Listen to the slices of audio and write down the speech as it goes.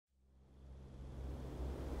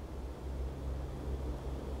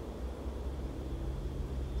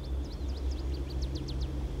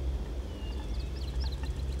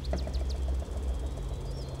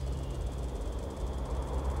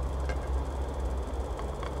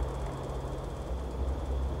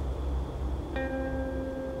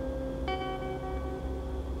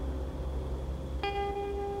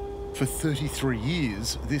For 33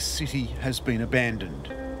 years, this city has been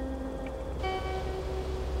abandoned.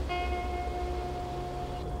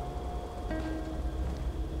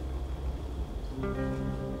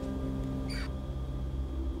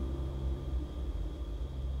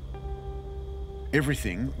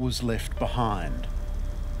 Everything was left behind.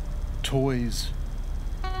 Toys,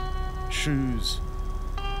 shoes,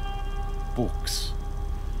 books.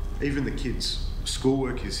 Even the kids'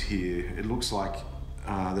 schoolwork is here. It looks like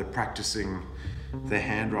they're practicing their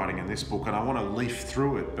handwriting in this book, and I want to leaf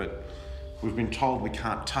through it, but we've been told we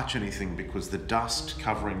can't touch anything because the dust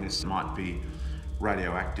covering this might be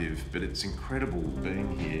radioactive, but it's incredible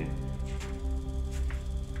being here.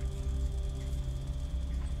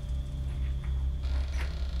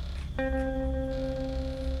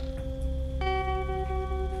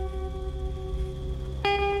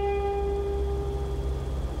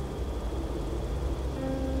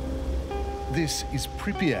 This is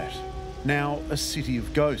Pripyat, now a city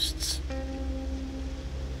of ghosts.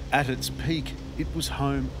 At its peak, it was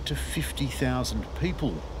home to 50,000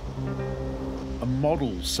 people. A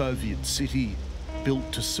model Soviet city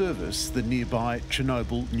built to service the nearby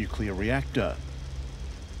Chernobyl nuclear reactor.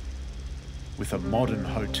 With a modern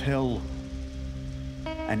hotel,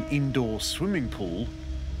 an indoor swimming pool,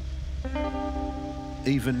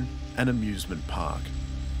 even an amusement park.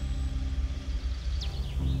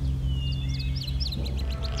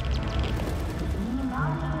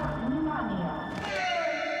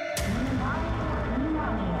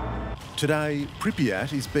 Today,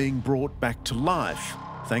 Pripyat is being brought back to life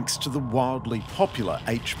thanks to the wildly popular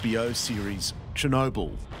HBO series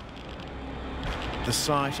Chernobyl. The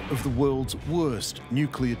site of the world's worst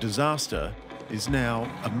nuclear disaster is now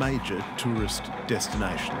a major tourist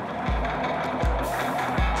destination.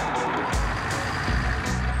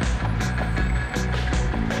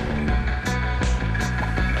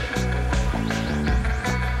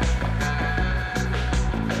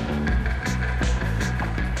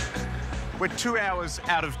 We're 2 hours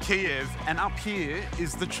out of Kiev, and up here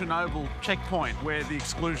is the Chernobyl checkpoint where the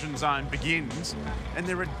exclusion zone begins. And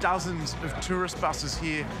there are dozens of tourist buses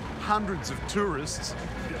here, hundreds of tourists.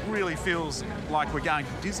 It really feels like we're going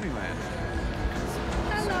to Disneyland.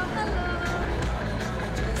 Hello, hello.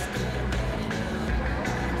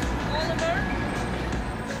 Oliver?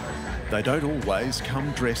 They don't always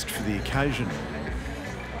come dressed for the occasion.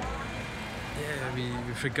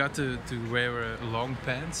 We forgot to wear long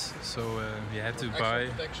pants, so we had to buy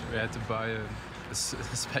a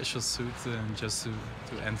special suit just to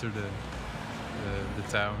enter the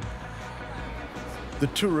town. The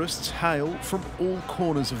tourists hail from all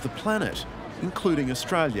corners of the planet, including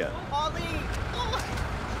Australia.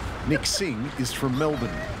 Nick Singh is from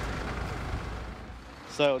Melbourne.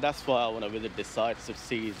 So that's why I want to visit this site to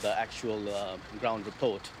see the actual ground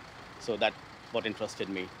report. So that's what interested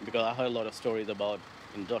me, because I heard a lot of stories about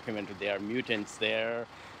in documentary there are mutants there,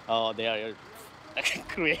 there are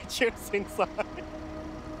creatures inside.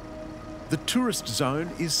 The tourist zone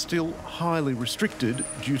is still highly restricted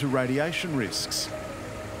due to radiation risks.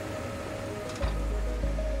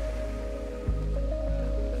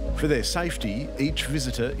 For their safety, each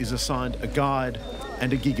visitor is assigned a guide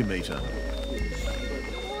and a gigameter. You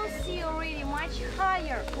will see already much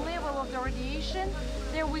higher level of the radiation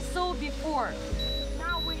than we saw before.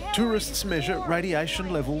 Tourists measure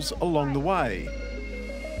radiation levels along the way.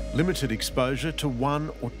 Limited exposure to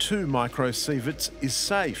 1 or 2 microsieverts is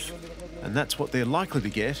safe, and that's what they're likely to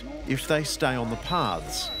get if they stay on the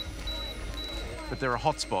paths. But there are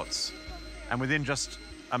hotspots, and within just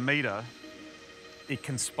a metre, it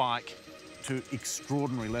can spike to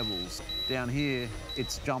extraordinary levels. Down here,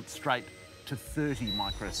 it's jumped straight to 30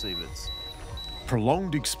 microsieverts.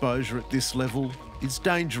 Prolonged exposure at this level is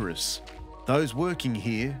dangerous. Those working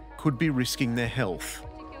here could be risking their health.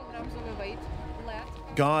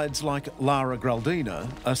 Guides like Lara Graldina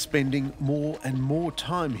are spending more and more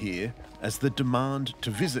time here as the demand to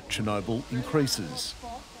visit Chernobyl increases.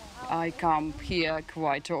 I come here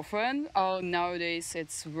quite often. Nowadays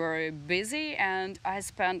it's very busy, and I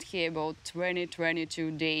spend here about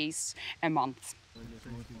 22 days a month.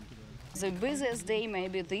 The busiest day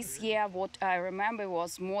maybe this year, what I remember,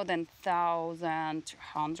 was more than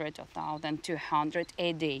 1,100 or 1,200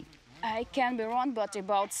 a day. I can be wrong, but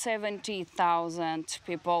about 70,000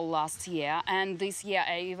 people last year, and this year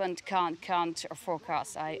I even can't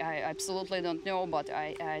forecast. I absolutely don't know, but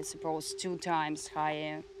I suppose 2 times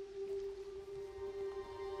higher.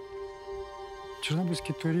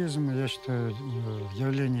 Чернобыльский туризм, я считаю,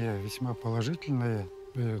 явление весьма положительное,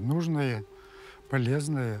 нужное,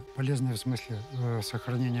 полезное в смысле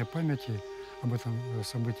сохранения памяти об этом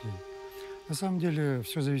событии. На самом деле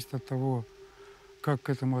все зависит от того, как к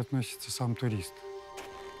этому относится сам турист.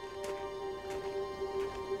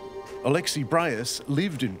 Alexei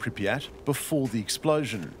lived in Pripyat before the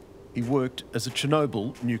explosion. He worked as a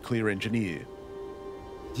Chernobyl nuclear engineer.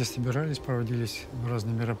 Здесь собирались, проводились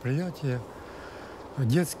разные мероприятия,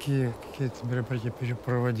 детские какие-то мероприятия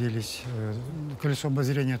проводились. Колесо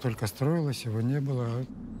обозрения только строилось, его не было.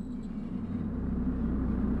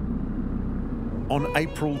 On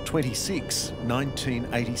April 26,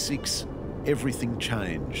 1986, everything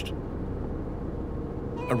changed.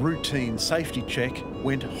 A routine safety check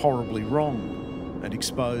went horribly wrong and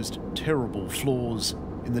exposed terrible flaws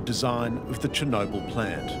in the design of the Chernobyl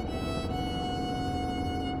plant.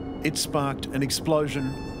 It sparked an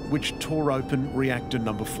explosion which tore open reactor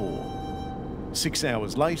number 4. 6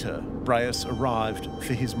 hours later, Braius arrived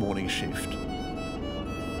for his morning shift.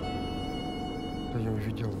 Я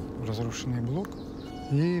увидел разрушенный блок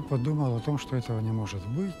и подумал о том, что этого не может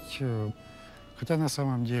быть. Хотя на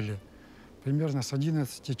самом деле примерно с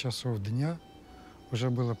 11 часов дня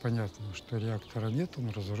уже было понятно, что реактора нет,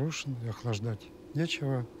 он разрушен, и охлаждать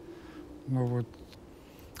нечего. Но вот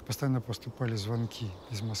постоянно поступали звонки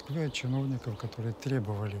из Москвы от чиновников, которые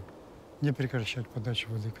требовали не прекращать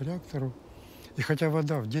подачу воды к реактору. И хотя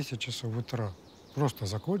вода в 10 часов утра просто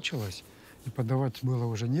закончилась, и подавать было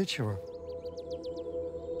уже нечего,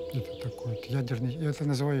 это такой ядерный, я это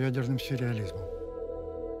называю ядерным сюрреализмом.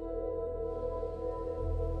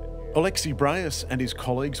 Alexei and his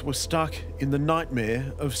colleagues were stuck in the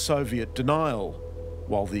nightmare of Soviet denial,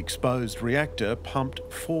 while the exposed reactor pumped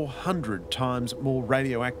 400 times more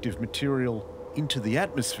radioactive material into the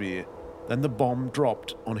atmosphere than the bomb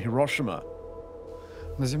dropped on Hiroshima.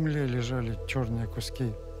 На земле лежали черные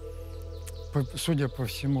куски. Судя по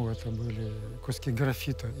всему, это были куски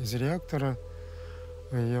графита из реактора.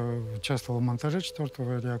 Я участвовал в монтаже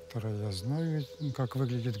 4-го реактора, я знаю, как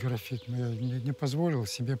выглядит графит, но я не позволил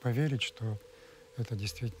себе поверить, что это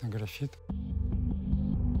действительно графит.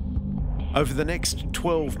 Over the next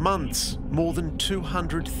 12 months, more than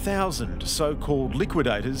 200,000 so-called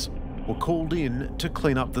liquidators were called in to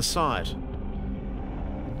clean up the site.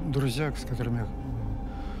 Друзья, с которыми я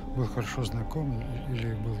был хорошо знаком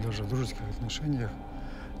или был даже в дружеских отношениях,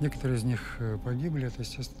 некоторые из них погибли, это,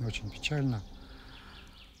 естественно, очень печально.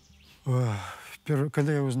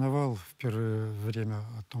 Когда я узнавал в первое время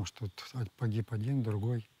о том, что погиб один,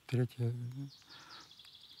 другой, третий,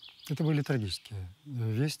 это были трагические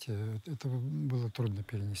вести, это было трудно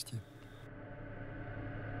перенести.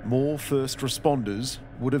 More first responders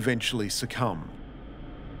would eventually succumb.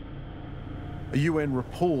 A UN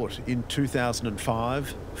report in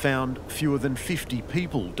 2005 found fewer than 50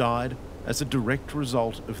 people died as a direct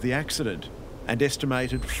result of the accident, and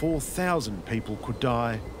estimated 4,000 people could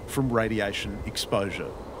die from radiation exposure.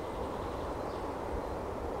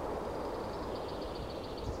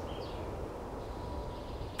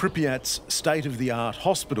 Pripyat's state-of-the-art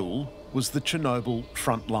hospital was the Chernobyl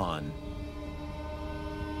front line.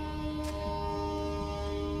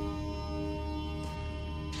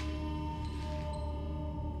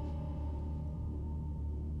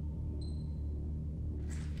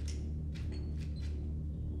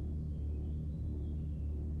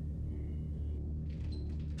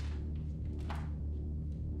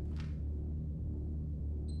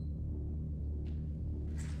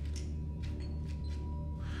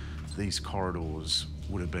 These corridors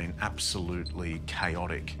would have been absolutely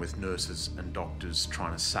chaotic, with nurses and doctors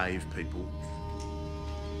trying to save people.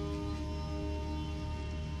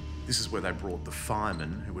 This is where they brought the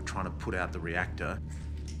firemen who were trying to put out the reactor.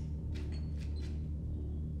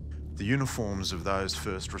 The uniforms of those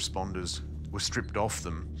first responders were stripped off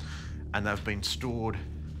them, and they've been stored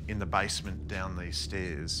in the basement down these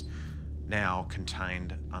stairs, now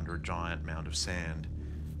contained under a giant mound of sand.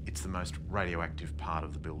 It's the most radioactive part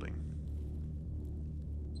of the building.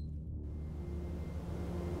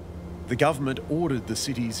 The government ordered the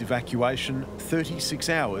city's evacuation 36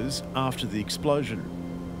 hours after the explosion.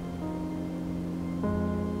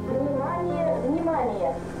 Внимание,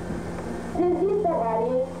 внимание! В связи с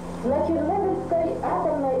аварией на Чернобыльской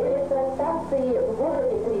атомной электростанции в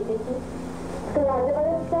городе Припяти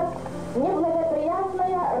складывается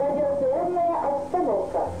неблагоприятная радиационная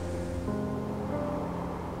обстановка.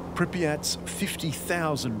 Pripyat's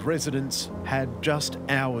 50,000 residents had just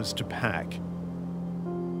hours to pack.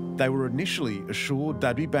 They were initially assured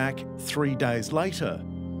they'd be back 3 days later.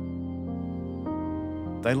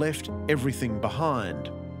 They left everything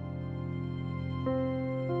behind.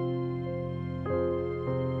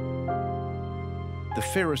 The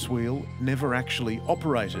Ferris wheel never actually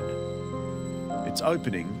operated. Its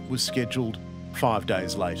opening was scheduled 5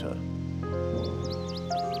 days later.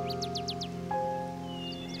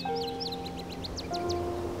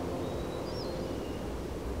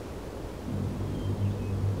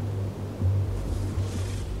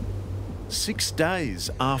 6 days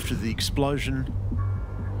after the explosion,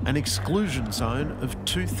 an exclusion zone of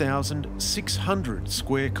 2,600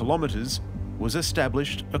 square kilometres was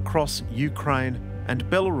established across Ukraine and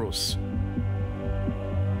Belarus.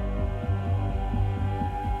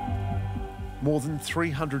 More than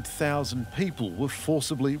 300,000 people were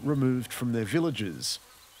forcibly removed from their villages,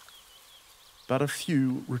 but a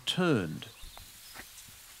few returned.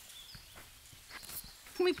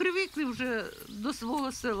 Ми привикли вже до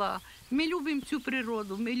свого села. Ми любимо цю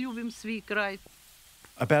природу, ми любимо свій край.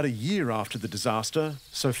 About a year after the disaster,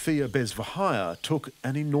 Sofia Bezvahaya took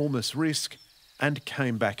an enormous risk and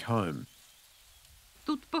came back home.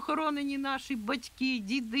 Тут похоронені наші батьки,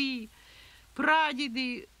 діди,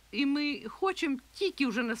 прадіди. І ми хочемо тільки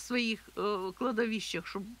вже на своїх кладовищах,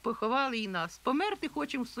 щоб поховали і нас. Померти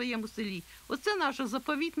хочемо в своєму селі. Оце наша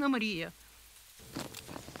заповітна мрія.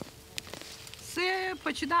 Це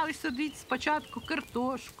починали садити спочатку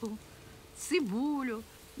картошку, цибулю,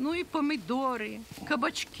 ну і помідори,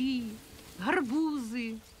 кабачки,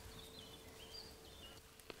 гарбузи.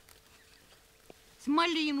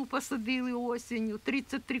 Малину посадили осінню,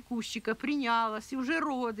 33 кущика прийнялась, і вже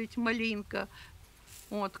родить малинка.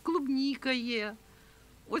 От, клубніка є.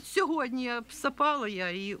 От сьогодні я сапала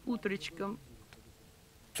її утречком.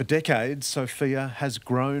 For decades, Sofia has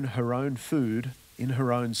grown her own food in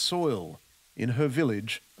her own soil, in her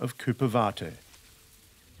village of Kupovate.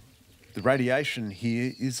 The radiation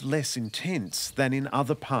here is less intense than in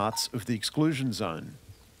other parts of the exclusion zone.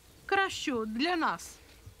 Краще для нас.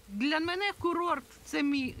 Для мене курорт – це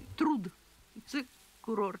мій труд. Це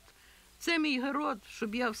курорт. Це мій город,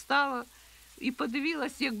 щоб я встала і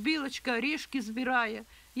подивилась, як білочка орешки збирає,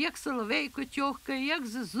 як соловейко тьохкає, як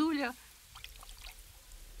зозуля.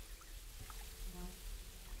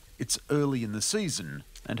 It's early in the season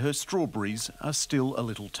and her strawberries are still a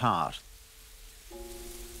little tart.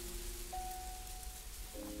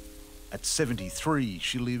 At 73,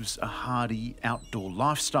 she lives a hardy outdoor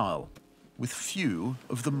lifestyle with few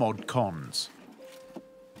of the mod cons.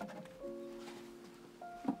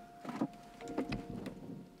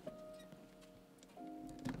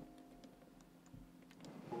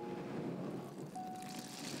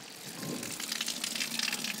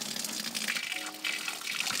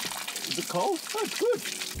 Is it cold? Oh, good.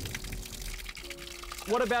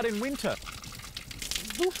 What about in winter?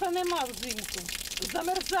 Душа нема взимку.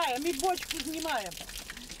 Замерзає, ми бочку знімаємо.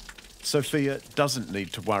 Sofia doesn't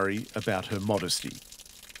need to worry about her modesty.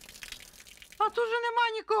 А тут же нема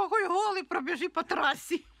нікого, й голий пробіжи по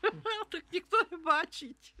трасі. Так ніхто не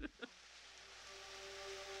бачить.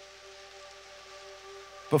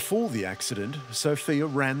 Before the accident, Sofia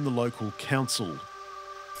ran the local council.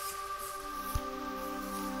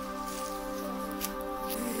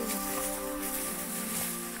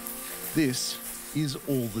 This is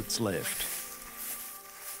all that's left.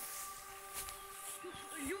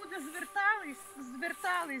 Люди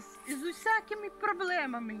звертались із усякими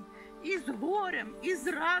проблемами, і з горем, і з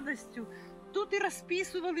радістю. Тут і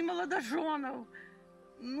розписували молодожонів.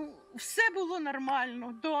 Ну, все було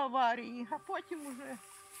нормально до аварії, а потім уже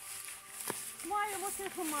маємо те,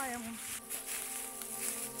 що маємо.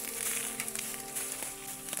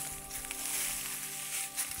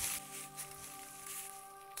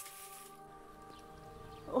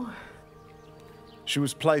 She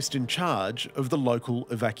was placed in charge of the local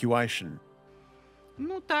evacuation.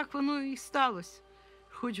 Ну, так воно і сталося.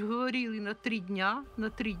 Хоч говорили на 3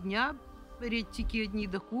 дня, беріть тільки одні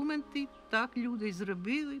документи. Так люди й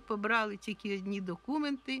зробили, побрали тільки одні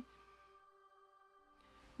документи.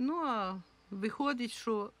 Ну, а виходить,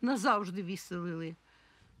 що назавжди виселили.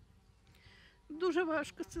 Дуже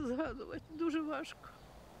важко це згадувати, дуже важко.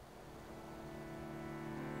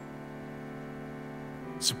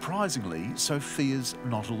 Surprisingly, Sofia's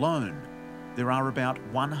not alone. There are about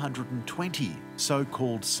 120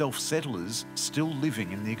 so-called self-settlers still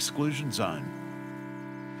living in the exclusion zone.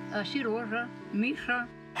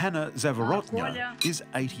 Hannah Zavorotnya is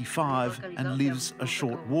 85 and lives a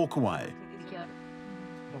short walk away.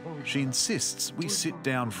 She insists we sit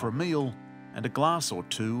down for a meal and a glass or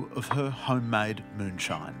two of her homemade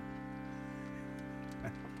moonshine.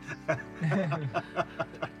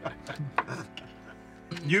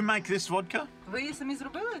 You make this vodka? Ви її самі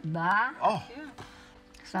зробили? Да. Oh,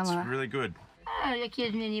 Сама. it's really good.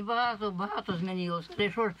 Які зміни, багато змінилося.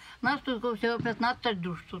 Але що ж, нас тут всього 15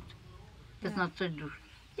 душ тут. 15 душ.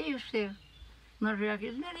 І все. Нас же як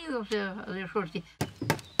і змінилося, але що ж ті.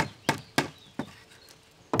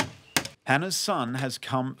 Hannah's son has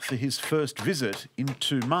come for his first visit in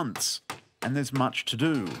 2 months, and there's much to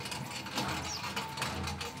do.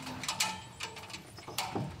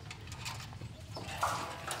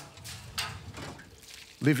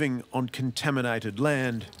 Living on contaminated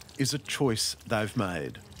land is a choice they've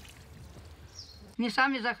made. Мы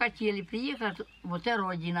сами захотели приехать, вот это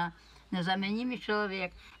родина, незаменимый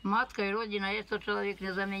человек. Матка и родина, это человек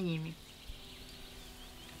незаменимый.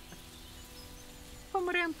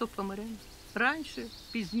 Помрем, то помрем. Раніше,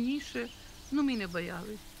 пізніше, ну ми не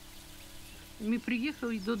боялись. Ми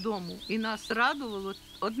приїхали додому, і нас радувало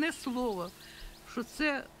одне слово, що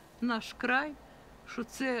це наш край, що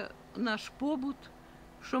це наш побут,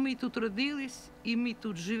 що ми тут родились, і ми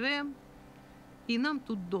тут живемо, і нам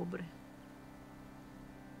тут добре.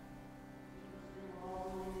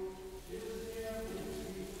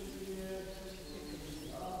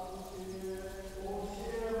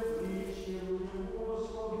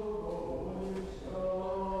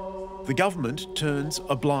 The government turns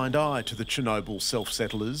a blind eye to the Chernobyl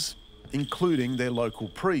self-settlers, including their local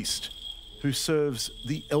priest, who serves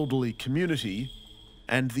the elderly community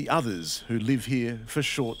and the others who live here for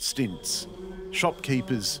short stints,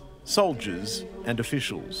 shopkeepers, soldiers and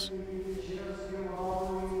officials.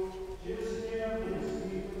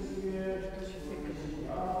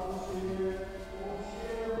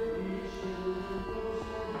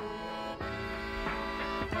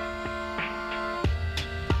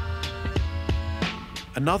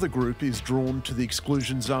 Another group is drawn to the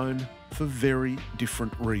exclusion zone for very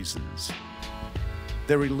different reasons.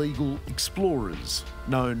 They're illegal explorers,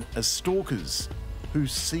 known as stalkers, who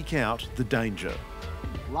seek out the danger.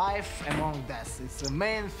 Life among death is the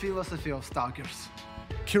main philosophy of stalkers.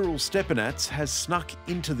 Kirill Stepanats has snuck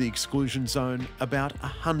into the exclusion zone about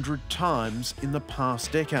 100 times in the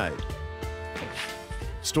past decade.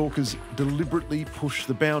 Stalkers deliberately push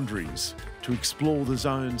the boundaries to explore the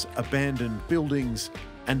zone's abandoned buildings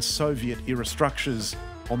and Soviet-era structures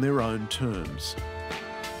on their own terms.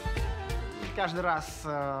 Каждый раз,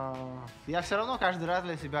 я все равно каждый раз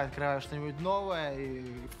для себя открываю что-нибудь новое,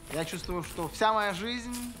 и я чувствую, что вся моя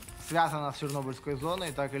жизнь связана с Чернобыльской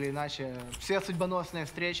зоной, так или иначе. Все судьбоносные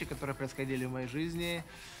встречи, которые происходили в моей жизни,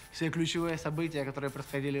 все ключевые события, которые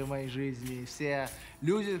происходили в моей жизни, все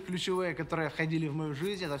люди ключевые, которые входили в мою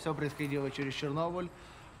жизнь, это все происходило через Чернобыль.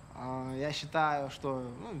 Я считаю, что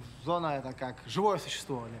зона это как живое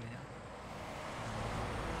существо для меня.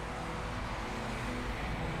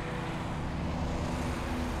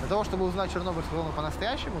 Для того, чтобы узнать Чернобыльскую зону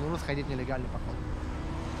по-настоящему, нужно сходить в нелегальный поход.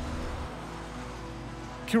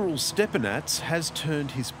 Kirill Stepanats has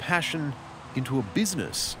turned his passion into a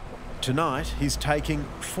business. Tonight, he's taking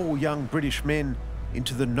 4 young British men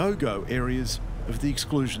into the no-go areas of the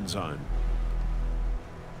exclusion zone.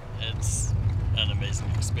 It's an amazing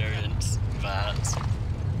experience that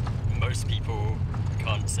most people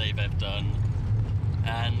can't say they've done,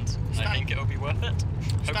 and I think it'll be worth it.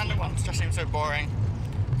 Standard ones just seem so boring.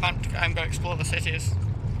 Can't go explore the cities.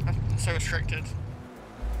 So restricted.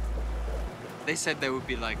 They said there would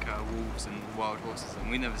be like wolves and wild horses, and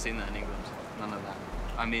we've never seen that in England. None of that.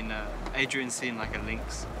 I mean, Adrian's seen like a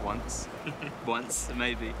lynx once,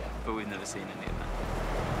 maybe, but we've never seen any of that.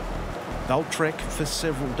 They'll trek for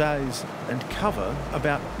several days and cover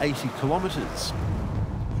about 80 kilometres.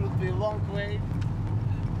 Should be a long way,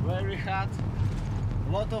 very hot,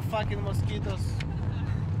 a lot of fucking mosquitoes,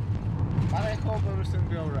 but I hope everything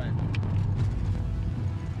will be alright.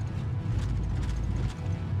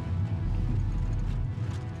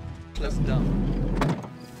 Let's dump.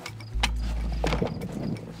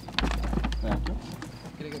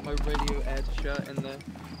 Gonna get my radio air shirt in there.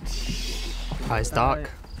 It's dark.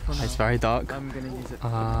 It's very dark. I'm gonna use it.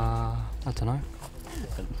 I don't know.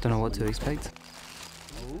 Don't know what to expect.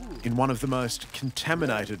 In one of the most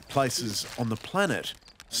contaminated places on the planet,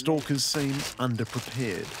 stalkers seem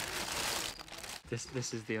underprepared.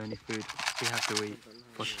 This is the only food we have to eat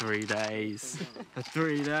for 3 days. For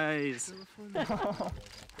 3 days.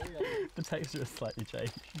 The texture has slightly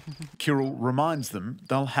changed. Kirill reminds them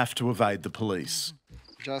they'll have to evade the police.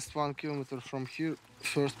 Just 1 kilometer from here,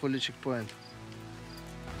 first police checkpoint.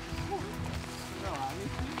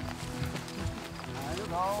 I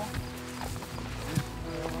don't know.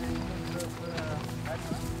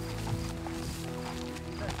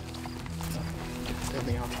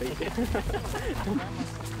 Something I'll take it.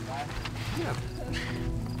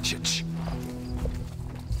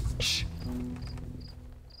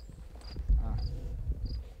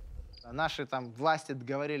 Наши там власти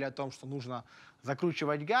говорили о том, что нужно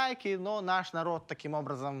закручивать гайки, но наш народ таким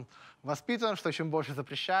образом воспитан, что чем больше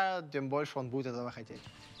запрещают, тем больше он будет этого хотеть.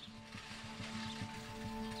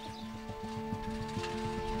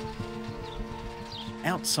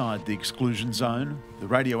 Outside the exclusion zone, the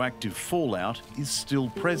radioactive fallout is still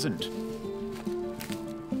present.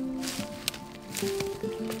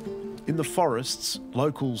 In the forests,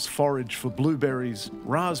 locals forage for blueberries,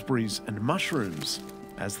 raspberries and mushrooms,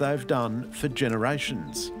 as they've done for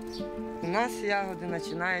generations. У нас ягоди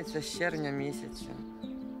починаються з червня місяця.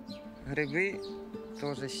 Гриби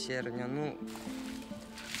теж з червня.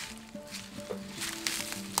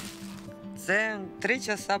 Це 3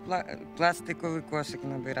 часа пластиковий кошик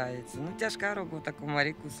набирається. Тяжка робота,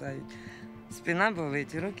 комарі кусають. Спина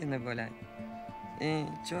болить, руки не болять. І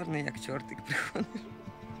чорний, як чортик, приходить.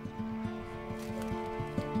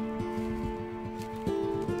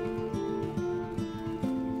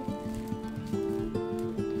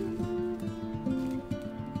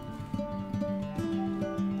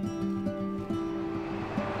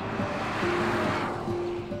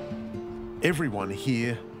 Everyone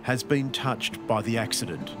here has been touched by the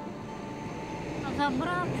accident.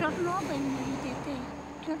 Забрав Чорнобиль мої дітей.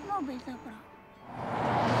 Чорнобиль забрав.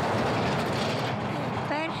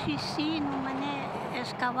 Перший син у мене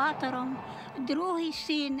ескаватором, другий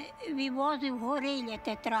син вивозив горілля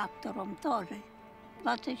трактором теж.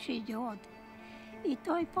 26 років. І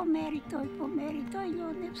той помер, і той помер, і той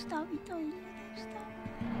його не встав, і той його не встав.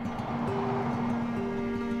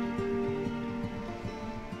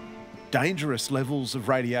 Dangerous levels of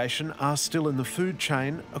radiation are still in the food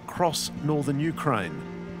chain across northern Ukraine,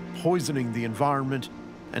 poisoning the environment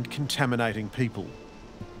and contaminating people.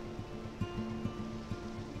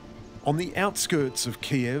 On the outskirts of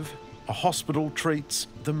Kiev, a hospital treats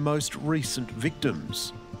the most recent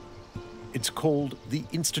victims. It's called the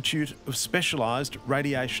Institute of Specialised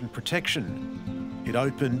Radiation Protection. It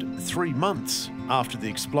opened 3 months after the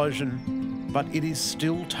explosion, but it is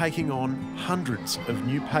still taking on hundreds of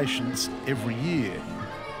new patients every year.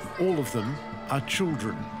 All of them are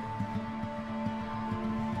children.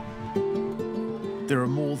 There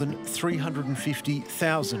are more than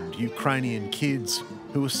 350,000 Ukrainian kids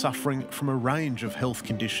who are suffering from a range of health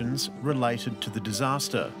conditions related to the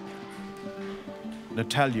disaster.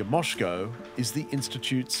 Natalia Moshko is the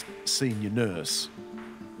Institute's senior nurse.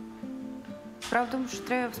 Справа в тому, що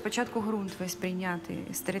треба спочатку ґрунт весь прийняти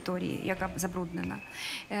з території, яка забруднена.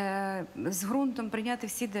 З ґрунтом прийняти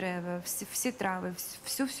всі дерева, всі трави,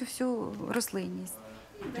 всю рослинність.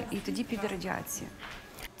 І тоді піде радіація.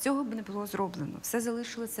 Цього б не було зроблено. Все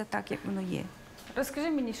залишилося так, як воно є.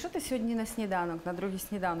 Розкажи мені, що ти сьогодні на сніданок, на другий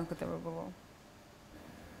сніданок у тебе було?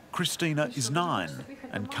 Christina is 9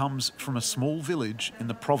 and comes from a small village in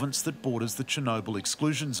the province that borders the Chernobyl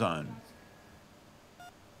exclusion zone.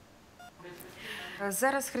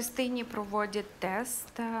 Зараз Христині проводять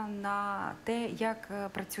тест на те, як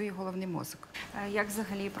працює головний мозок, як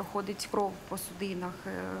взагалі проходить кров по судинах,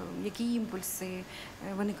 які імпульси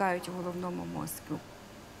виникають у головному мозку.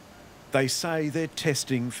 They say they're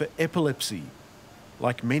testing for epilepsy.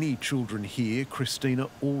 Like many children here, Christina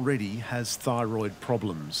already has thyroid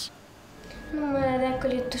problems. Мене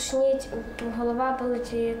деколи тошнить, голова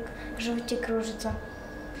болить, як в животі кружиться.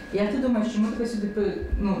 Як ти думаєш, чому тебе сюди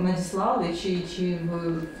надіслали, чи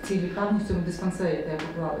в цій лікарні, в цьому диспансері тебе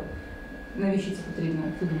поклали? Навіщо це потрібно,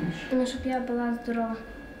 як ти думаєш? Ну, щоб я була здорова.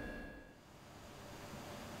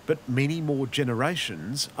 But many more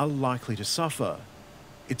generations are likely to suffer.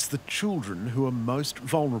 It's the children who are most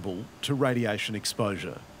vulnerable to radiation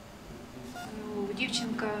exposure. У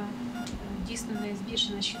дівчинка дійсно не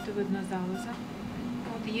збільшена щитовидна залоза.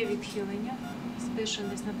 Є відхилення, збільшено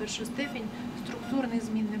десь на 1-ю степінь. Структурних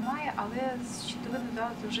змін немає, але щитовидна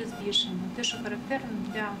залоза вже збільшена. Те, що характерно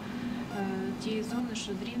для тієї зони,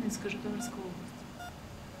 що з Рівненської, Житомирської області.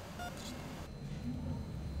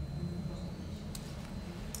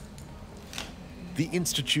 The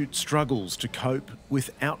Institute struggles to cope with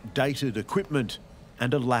outdated equipment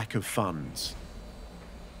and a lack of funds.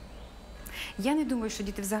 Я не думаю, що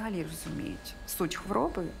діти взагалі розуміють суть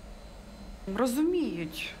хвороби.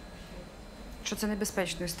 Розуміють, що це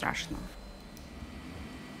небезпечно і страшно.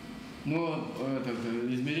 Ну,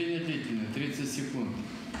 измерение длительное, 30 секунд.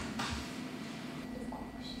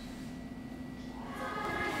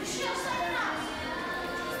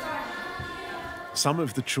 Some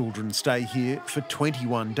of the children stay here for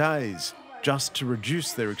 21 days just to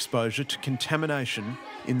reduce their exposure to contamination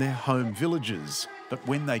in their home villages. But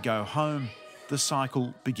when they go home, the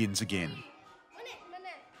cycle begins again.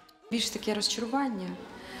 Більш таке розчарування,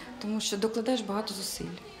 тому що докладаєш багато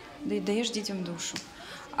зусиль, даєш дітям душу,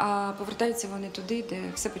 а повертаються вони туди,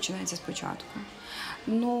 де все починається спочатку.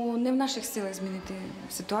 Ну, не в наших силах змінити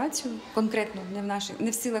ситуацію, конкретно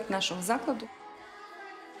не в силах нашого закладу.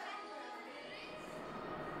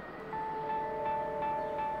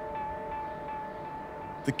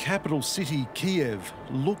 The capital city, Kiev,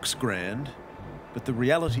 looks grand, but the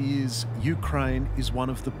reality is Ukraine is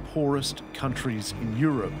one of the poorest countries in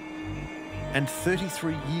Europe. And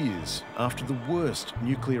 33 years after the worst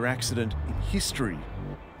nuclear accident in history,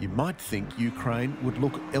 you might think Ukraine would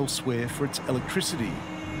look elsewhere for its electricity.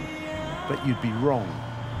 But you'd be wrong.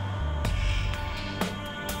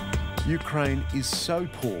 Ukraine is so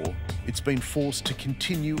poor, it's been forced to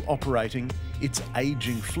continue operating its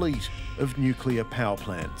ageing fleet of nuclear power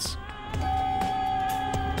plants.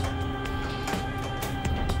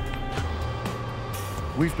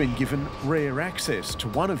 We've been given rare access to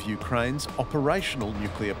one of Ukraine's operational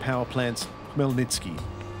nuclear power plants, Khmelnytskyi.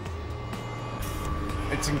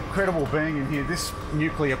 It's incredible being in here. This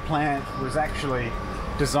nuclear plant was actually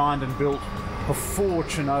designed and built before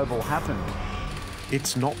Chernobyl happened.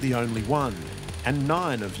 It's not the only one, and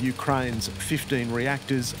 9 of Ukraine's 15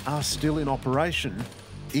 reactors are still in operation,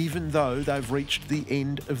 even though they've reached the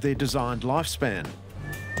end of their designed lifespan.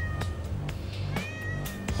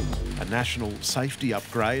 A national safety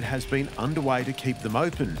upgrade has been underway to keep them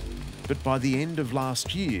open, but by the end of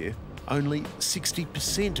last year, only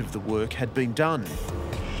 60% of the work had been done.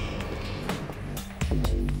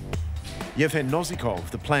 Yevhen Nozikov,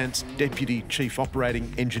 the plant's deputy chief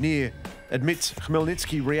operating engineer, admits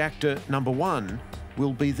Khmelnytskyi reactor number 1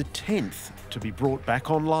 will be the 10th to be brought back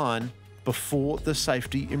online before the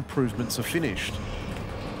safety improvements are finished.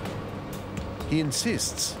 He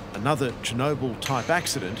insists another Chernobyl-type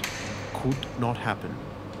accident could not happen.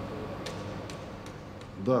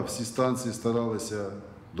 Да, всі станції старалися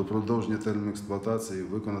до продовження терміну експлуатації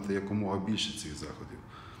виконати якомога більше цих заходів.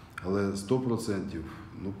 Але 100%,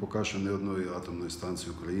 поки що ні одної атомної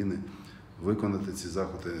станції України виконати ці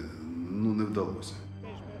заходи, не вдалося.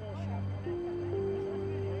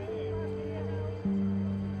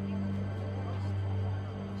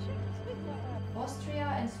 Austria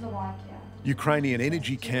and Slovakia. Ukrainian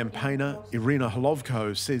energy campaigner Irina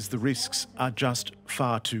Holovko says the risks are just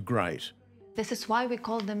far too great. This is why we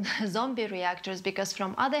call them zombie reactors, because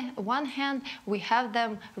from one hand, we have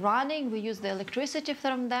them running, we use the electricity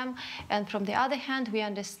from them, and from the other hand, we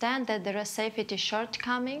understand that there are safety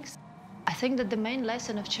shortcomings. I think that the main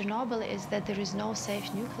lesson of Chernobyl is that there is no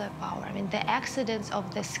safe nuclear power. I mean, the accidents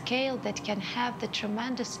of the scale that can have the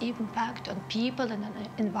tremendous impact on people and on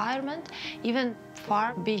the environment, even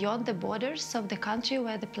far beyond the borders of the country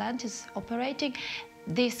where the plant is operating,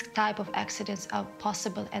 these type of accidents are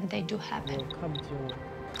possible and they do happen.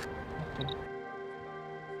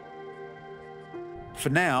 For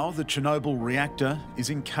now, the Chernobyl reactor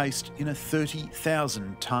is encased in a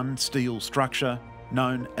 30,000-tonne steel structure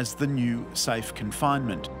known as the new safe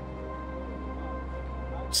confinement.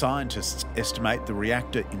 Scientists estimate the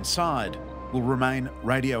reactor inside will remain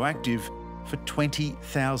radioactive for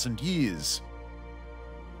 20,000 years.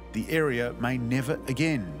 The area may never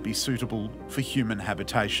again be suitable for human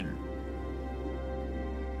habitation.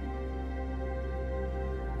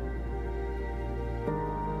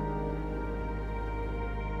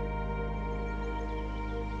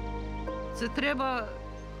 Це треба,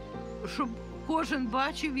 щоб кожен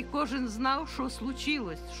бачив і кожен знав, що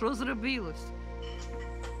случилось, що зробилось.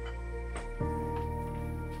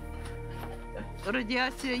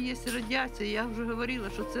 Радіація є радіація. Я вже говорила,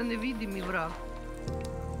 що це невидимий враг.